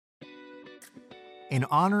In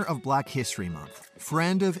honor of Black History Month,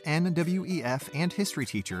 friend of NWEF and history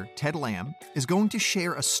teacher Ted Lamb is going to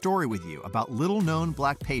share a story with you about little-known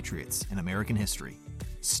Black patriots in American history.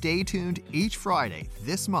 Stay tuned each Friday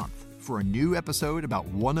this month for a new episode about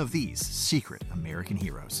one of these secret American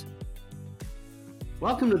heroes.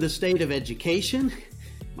 Welcome to the State of Education.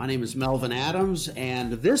 My name is Melvin Adams,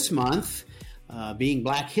 and this month, being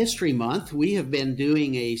Black History Month, we have been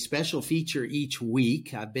doing a special feature each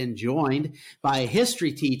week. I've been joined by a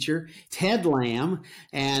history teacher, Ted Lamb,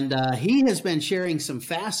 and he has been sharing some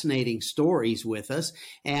fascinating stories with us.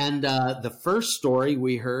 And the first story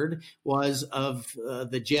we heard was of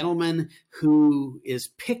the gentleman who is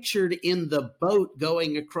pictured in the boat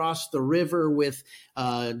going across the river with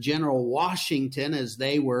General Washington as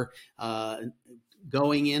they were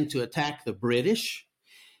going in to attack the British.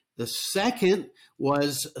 The second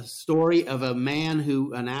was a story of a man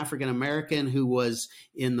an African-American who was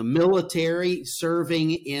in the military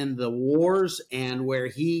serving in the wars and where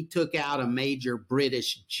he took out a major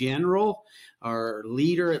British general or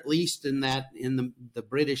leader, at least in the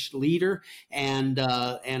British leader, and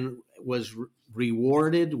was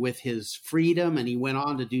rewarded with his freedom, and he went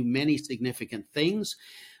on to do many significant things.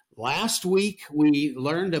 Last week, we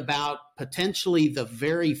learned about potentially the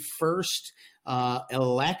very first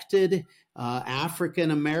elected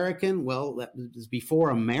African-American. Well, that was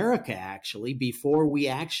before America, actually, before we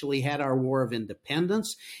actually had our War of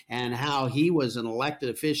Independence, and how he was an elected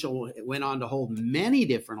official, went on to hold many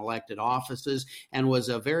different elected offices, and was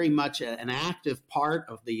very much an active part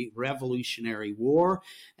of the Revolutionary War.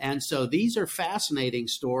 And so these are fascinating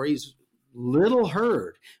stories, little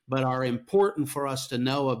heard, but are important for us to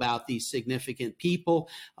know about these significant people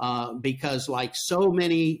because, like so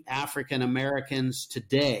many African Americans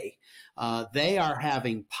today, they are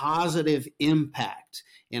having positive impact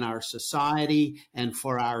in our society and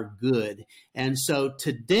for our good. And so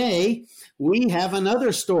today we have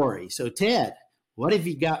another story. So Ted, what have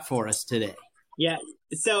you got for us today? Yeah,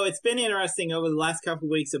 so it's been interesting over the last couple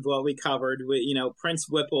of weeks of what we covered with, Prince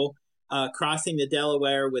Whipple crossing the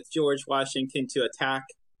Delaware with George Washington to attack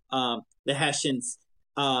the Hessians,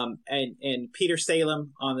 and Peter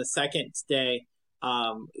Salem on the second day,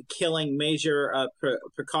 killing Major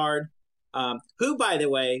Picard, who, by the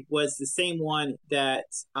way, was the same one that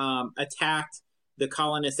attacked the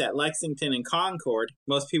colonists at Lexington and Concord.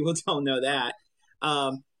 Most people don't know that.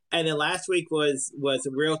 And then last week was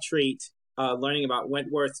a real treat, learning about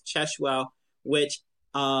Wentworth Cheswell, which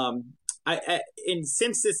and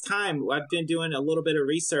since this time, I've been doing a little bit of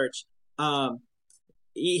research.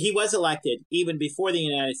 He was elected even before the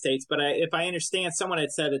United States, but if I understand, someone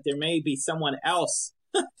had said that there may be someone else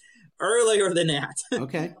earlier than that,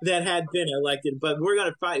 okay, that had been elected. But we're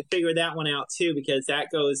going to figure that one out too, because that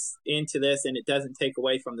goes into this and it doesn't take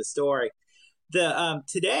away from the story.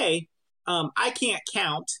 Today, I can't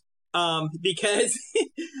count because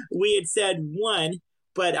we had said one,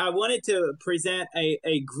 but I wanted to present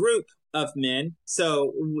a group of men.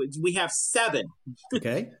 So we have 7.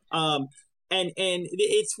 Okay. And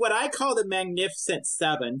it's what I call the Magnificent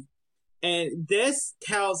Seven. And this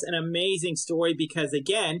tells an amazing story because,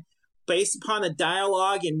 again, based upon the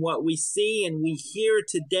dialogue and what we see and we hear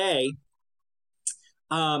today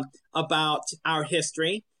about our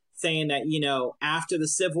history, saying that, after the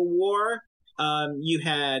Civil War, you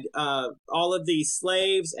had all of these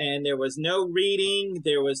slaves and there was no reading,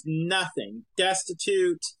 there was nothing,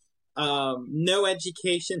 destitute, no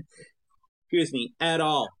education, at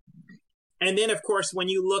all. And then, of course, when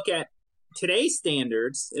you look at today's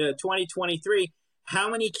standards, 2023, how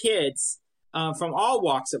many kids from all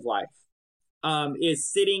walks of life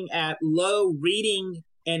is sitting at low reading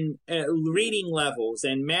and reading levels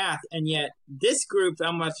and math, and yet this group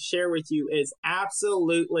I'm about to share with you is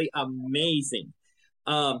absolutely amazing.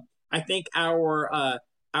 I think our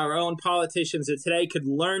own politicians of today could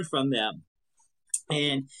learn from them,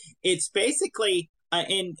 and it's basically.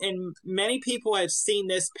 And many people have seen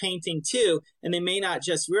this painting too, and they may not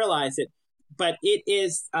just realize it, but it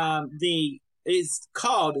is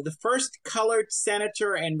called the first colored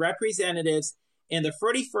senator and representatives in the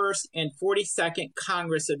 41st and 42nd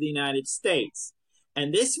Congress of the United States.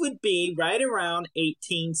 And this would be right around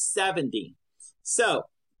 1870. So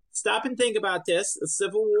stop and think about this. The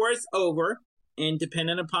Civil War is over, and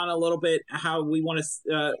depending upon a little bit how we want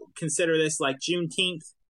to consider this, like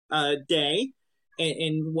Juneteenth Day,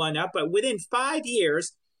 and one up, but within 5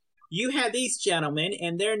 years, you have these gentlemen,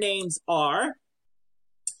 and their names are,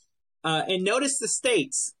 and notice the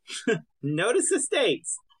states,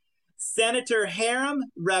 Senator Hiram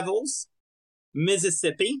Revels,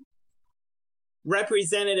 Mississippi,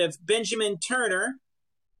 Representative Benjamin Turner,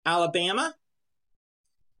 Alabama,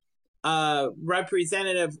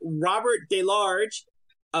 Representative Robert DeLarge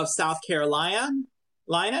of South Carolina,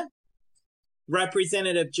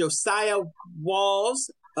 Representative Josiah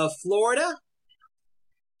Walls of Florida,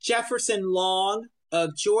 Jefferson Long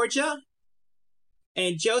of Georgia,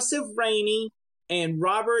 and Joseph Rainey and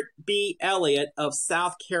Robert B. Elliott of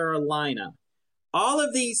South Carolina. All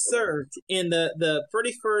of these served in the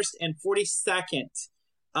 41st and 42nd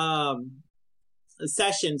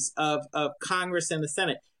sessions of Congress and the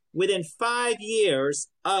Senate within 5 years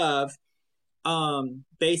of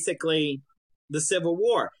basically the Civil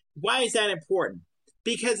War. Why is that important?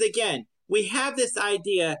 Because, again, we have this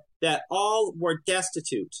idea that all were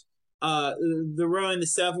destitute, the ruin, the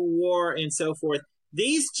Civil War, and so forth.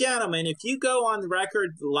 These gentlemen, if you go on the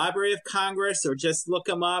record, the Library of Congress, or just look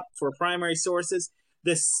them up for primary sources,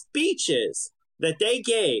 the speeches that they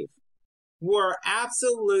gave were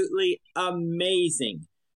absolutely amazing.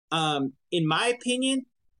 In my opinion,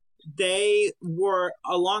 they were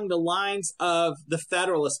along the lines of the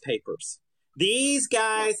Federalist Papers. These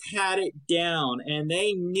guys had it down, and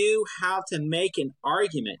they knew how to make an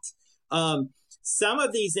argument. Some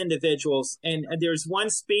of these individuals, and there's one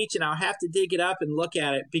speech, and I'll have to dig it up and look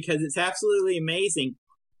at it because it's absolutely amazing.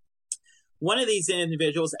 One of these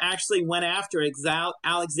individuals actually went after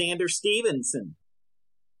Alexander Stevenson,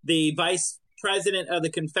 the vice president of the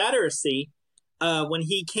Confederacy, when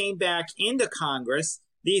he came back into Congress.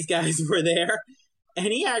 These guys were there, and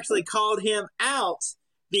he actually called him out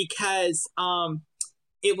because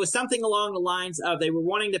it was something along the lines of they were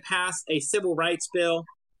wanting to pass a civil rights bill,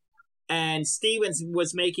 and Stevens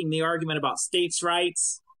was making the argument about states'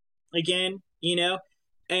 rights again,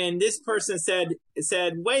 and this person said,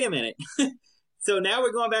 wait a minute. So now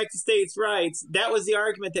we're going back to states' rights. That was the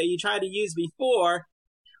argument that you tried to use before,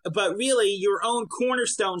 but really your own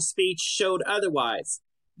Cornerstone speech showed otherwise.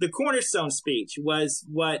 The Cornerstone speech was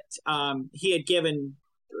what he had given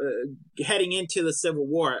heading into the Civil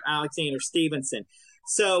War, Alexander Stevenson.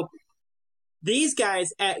 So these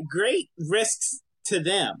guys, at great risks to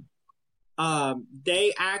them,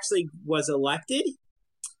 they actually was elected.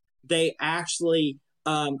 They actually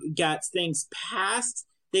got things passed.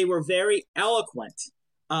 They were very eloquent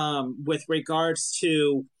with regards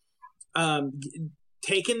to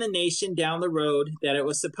taking the nation down the road that it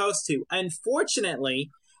was supposed to. Unfortunately,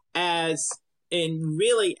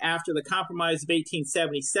 really after the Compromise of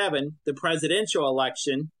 1877, the presidential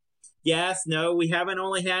election, we haven't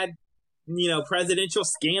only had presidential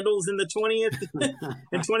scandals in the 20th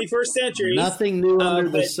and 21st centuries. Nothing new under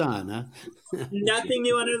the sun, huh? Nothing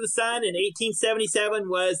new under the sun. And 1877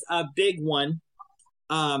 was a big one.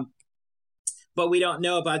 But we don't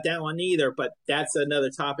know about that one either, but that's another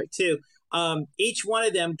topic too. Each one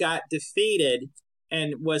of them got defeated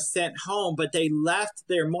and was sent home, but they left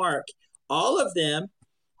their mark. All of them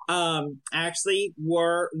actually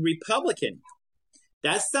were Republican.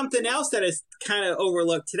 That's something else that is kind of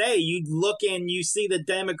overlooked today. You look and you see the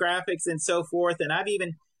demographics and so forth, and I've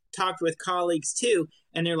even talked with colleagues too,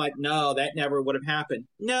 and they're like, no, that never would have happened.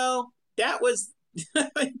 No, that was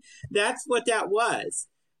that's what that was.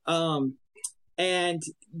 And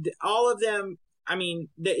all of them, I mean,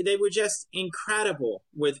 they were just incredible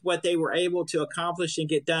with what they were able to accomplish and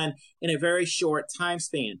get done in a very short time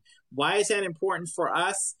span. Why is that important for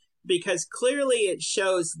us? Because clearly it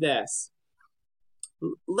shows this.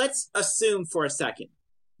 Let's assume for a second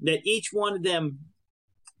that each one of them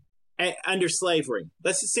under slavery,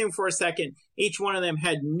 let's assume for a second, each one of them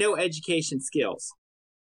had no education skills.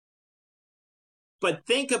 But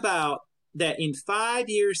think about that in 5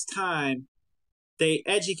 years' time, they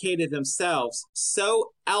educated themselves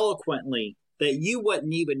so eloquently that you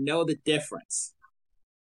wouldn't even know the difference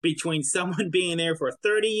between someone being there for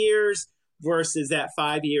 30 years versus that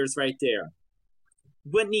 5 years right there.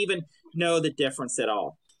 Wouldn't even know the difference at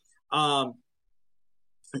all.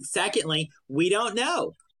 Secondly, we don't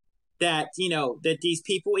know that, that these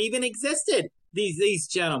people even existed, these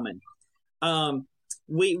gentlemen.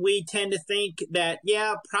 We tend to think that,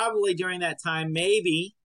 probably during that time,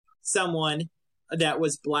 maybe someone that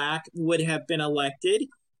was black would have been elected.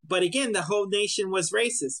 But again, the whole nation was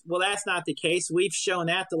racist. Well, that's not the case. We've shown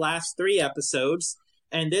that the last 3 episodes.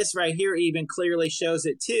 And this right here even clearly shows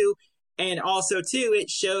it too. And also too, it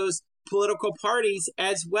shows political parties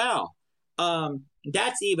as well.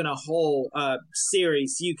 That's even a whole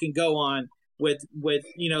series you can go on with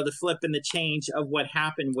the flip and the change of what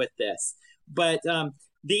happened with this. But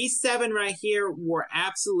these 7 right here were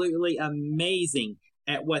absolutely amazing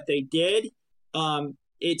at what they did.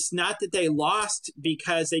 It's not that they lost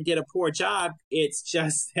because they did a poor job. It's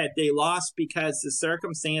just that they lost because the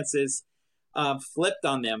circumstances flipped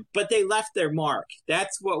on them, but they left their mark.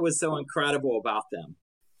 That's what was so incredible about them.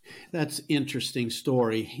 That's an interesting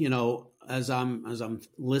story. You know, as I'm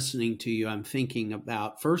listening to you, I'm thinking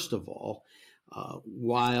about, first of all,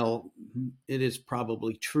 while it is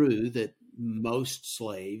probably true that most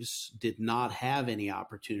slaves did not have any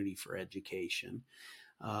opportunity for education,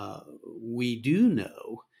 we do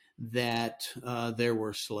know that there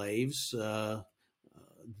were slaves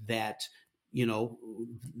that, you know,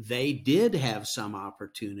 they did have some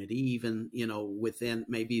opportunity, even, you know, within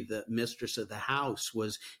maybe the mistress of the house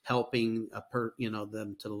was helping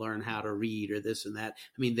them to learn how to read or this and that.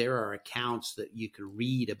 I mean, there are accounts that you could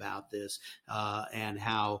read about this and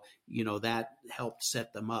how, you know, that helped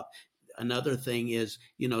set them up. Another thing is,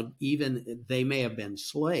 you know, even they may have been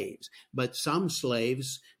slaves, but some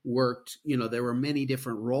slaves worked, you know, there were many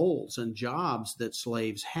different roles and jobs that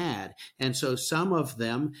slaves had. And so some of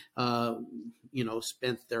them, you know,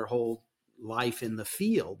 spent their whole life in the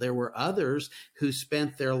field. There were others who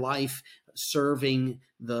spent their life serving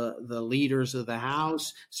the leaders of the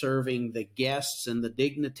house, serving the guests and the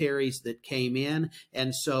dignitaries that came in.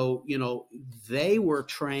 And so, you know, they were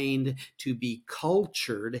trained to be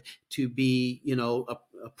cultured, to be, you know,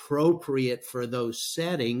 appropriate for those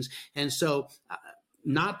settings. And so,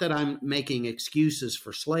 not that I'm making excuses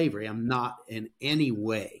for slavery. I'm not in any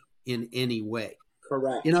way.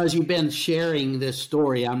 Correct. You know, as you've been sharing this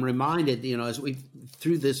story, I'm reminded, you know, as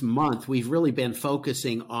through this month, we've really been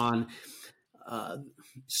focusing on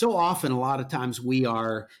so often, a lot of times we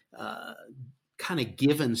are kind of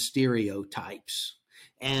given stereotypes.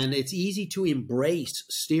 And it's easy to embrace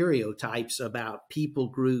stereotypes about people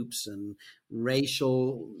groups and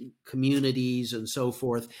racial communities and so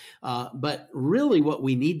forth. But really what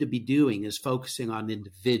we need to be doing is focusing on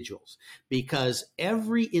individuals, because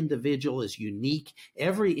every individual is unique.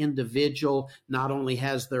 Every individual not only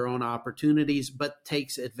has their own opportunities, but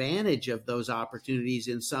takes advantage of those opportunities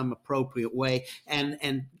in some appropriate way.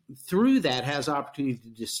 And through that has opportunity to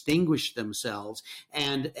distinguish themselves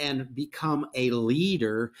and become a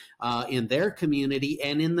leader in their community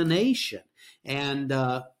and in the nation. And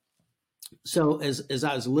so as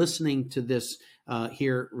I was listening to this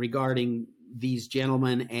here regarding these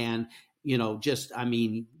gentlemen, and, you know, just, I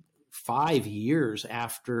mean, 5 years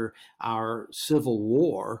after our Civil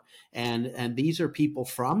War, and these are people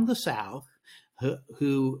from the South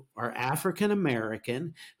who are African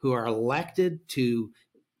American, who are elected to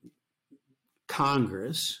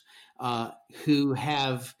Congress, who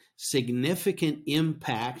have significant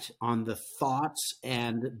impact on the thoughts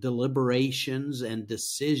and deliberations and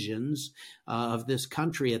decisions of this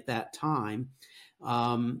country at that time.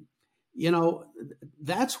 You know,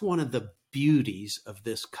 that's one of the beauties of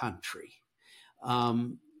this country.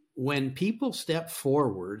 When people step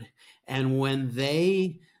forward and when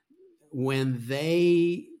they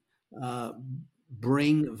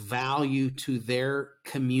bring value to their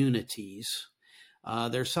communities,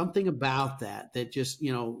 there's something about that just,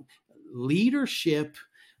 you know, leadership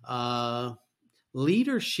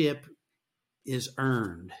is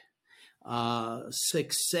earned.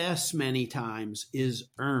 Success many times is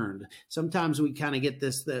earned. Sometimes we kind of get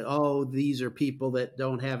this, that, oh, these are people that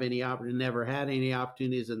don't have any opportunity, never had any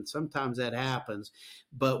opportunities. And sometimes that happens.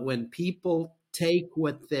 But when people take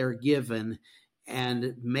what they're given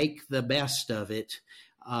and make the best of it,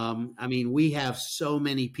 I mean, we have so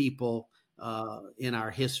many people in our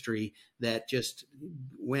history that just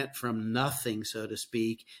went from nothing, so to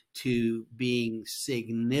speak, to being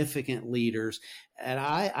significant leaders. And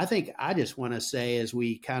I think I just want to say, as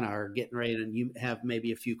we kind of are getting ready, and you have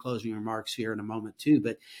maybe a few closing remarks here in a moment too,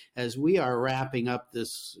 but as we are wrapping up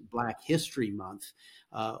this Black History Month,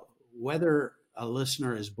 whether a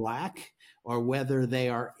listener is Black or whether they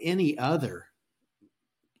are any other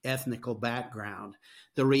ethnical background,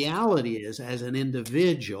 the reality is, as an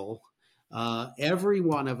individual, every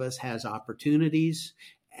one of us has opportunities,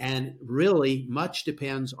 and really much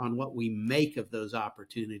depends on what we make of those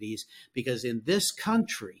opportunities. Because in this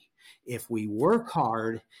country, if we work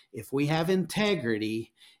hard, if we have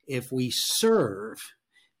integrity, if we serve,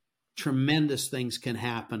 tremendous things can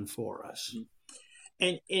happen for us.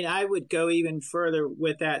 And I would go even further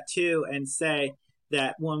with that too, and say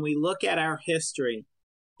that when we look at our history,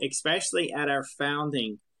 especially at our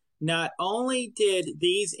founding, not only did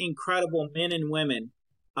these incredible men and women,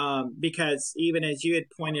 because even as you had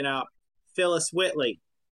pointed out, Phyllis Whitley,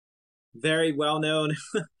 very well-known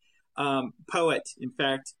poet. In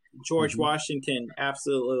fact, George Washington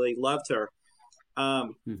absolutely loved her.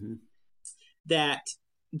 That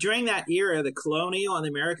during that era, the colonial and the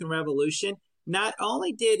American Revolution, not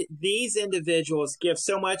only did these individuals give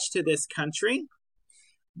so much to this country,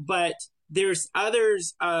 but there's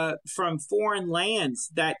others from foreign lands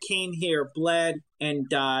that came here, bled, and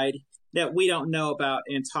died that we don't know about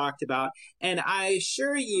and talked about. And I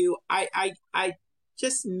assure you, I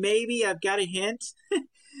just maybe I've got a hint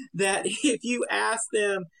that if you ask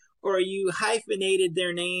them or you hyphenated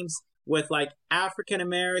their names with like African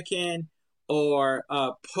American or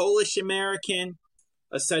Polish American,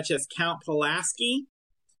 such as Count Pulaski,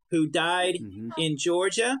 who died in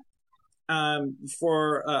Georgia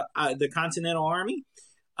for the Continental Army,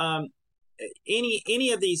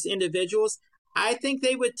 any of these individuals, I think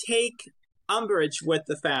they would take umbrage with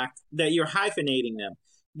the fact that you're hyphenating them,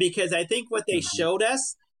 because I think what they showed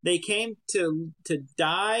us, they came to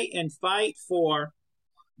die and fight for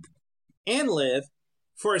and live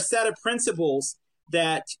for a set of principles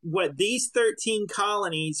that what these 13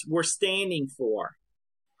 colonies were standing for.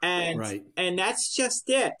 And and that's just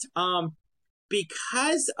it.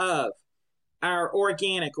 Because of our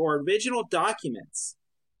organic or original documents,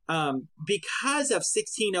 because of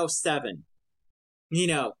 1607,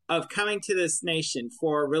 of coming to this nation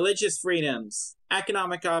for religious freedoms,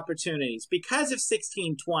 economic opportunities, because of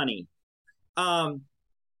 1620,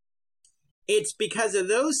 it's because of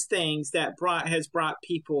those things that has brought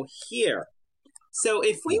people here. So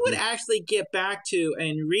if we would actually get back to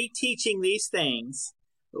and reteaching these things,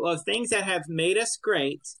 of things that have made us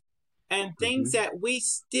great, and things that we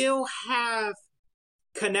still have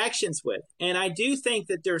connections with. And I do think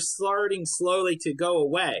that they're starting slowly to go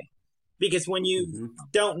away, because when you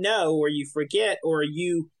don't know, or you forget, or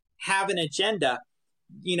you have an agenda,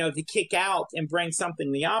 to kick out and bring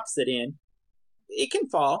something the opposite in, it can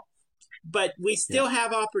fall. But we still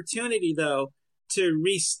have opportunity, though, to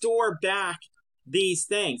restore back these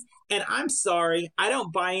things. And I'm sorry, I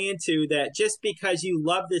don't buy into that just because you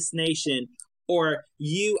love this nation or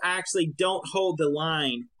you actually don't hold the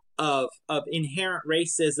line of inherent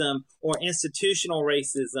racism or institutional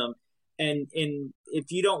racism. And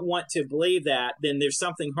if you don't want to believe that, then there's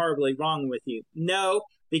something horribly wrong with you. No,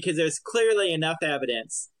 because there's clearly enough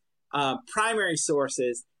evidence, primary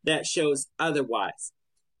sources, that shows otherwise.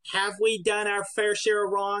 Have we done our fair share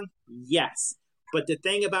of wrong? Yes. But the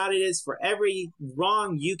thing about it is, for every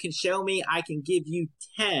wrong you can show me, I can give you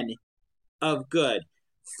 10 of good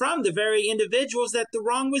from the very individuals that the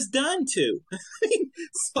wrong was done to.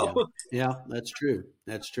 Yeah, that's true.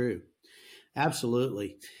 That's true.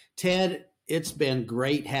 Absolutely. Ted, it's been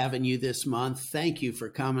great having you this month. Thank you for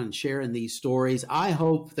coming and sharing these stories. I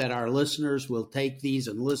hope that our listeners will take these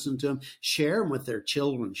and listen to them, share them with their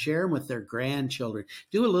children, share them with their grandchildren,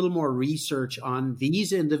 do a little more research on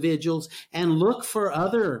these individuals, and look for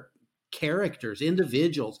other characters,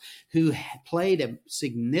 individuals who played a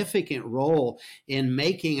significant role in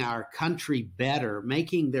making our country better,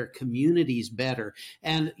 making their communities better.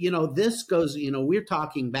 And, this goes, we're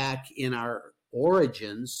talking back in our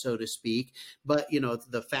origins, so to speak, but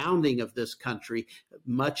the founding of this country,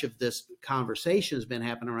 much of this conversation has been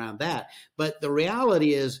happening around that. But the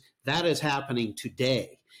reality is that is happening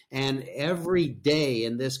today. And every day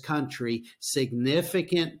in this country,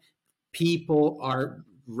 significant people are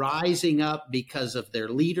rising up because of their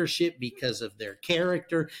leadership, because of their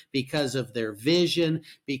character, because of their vision,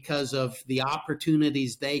 because of the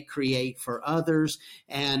opportunities they create for others.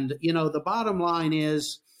 And, the bottom line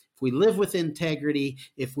is, we live with integrity,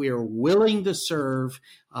 if we are willing to serve,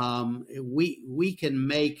 we can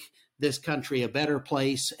make this country a better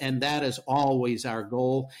place, and that is always our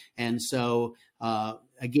goal. And so,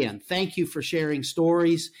 again, thank you for sharing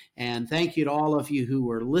stories, and thank you to all of you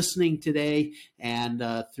who are listening today and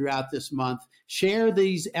throughout this month. Share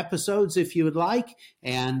these episodes if you would like,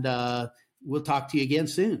 and we'll talk to you again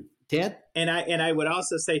soon. Ted? And I would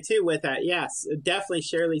also say, too, with that, yes, definitely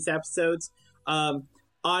share these episodes. On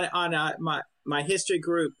my history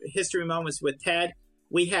group, History Moments with Ted,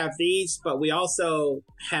 we have these, but we also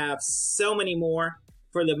have so many more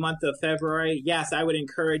for the month of February. Yes, I would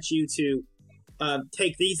encourage you to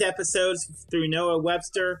take these episodes through Noah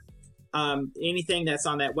Webster, anything that's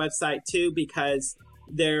on that website too, because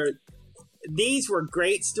these were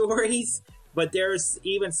great stories, but there's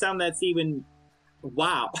even some that's even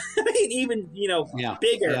wow, even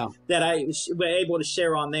bigger that I was able to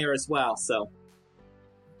share on there as well. So.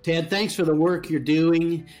 Ted, thanks for the work you're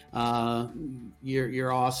doing.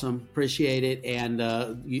 You're awesome. Appreciate it.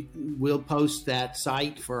 And we'll post that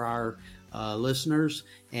site for our listeners,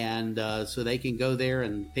 and so they can go there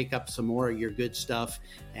and pick up some more of your good stuff.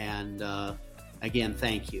 And again,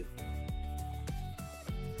 thank you.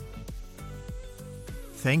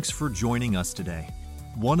 Thanks for joining us today.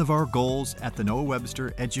 One of our goals at the Noah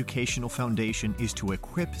Webster Educational Foundation is to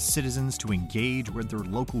equip citizens to engage with their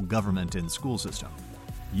local government and school system.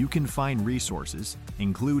 You can find resources,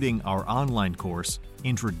 including our online course,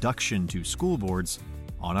 Introduction to School Boards,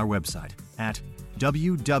 on our website at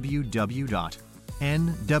www.nwef.org.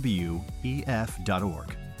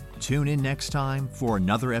 Tune in next time for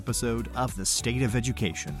another episode of The State of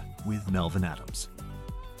Education with Melvin Adams.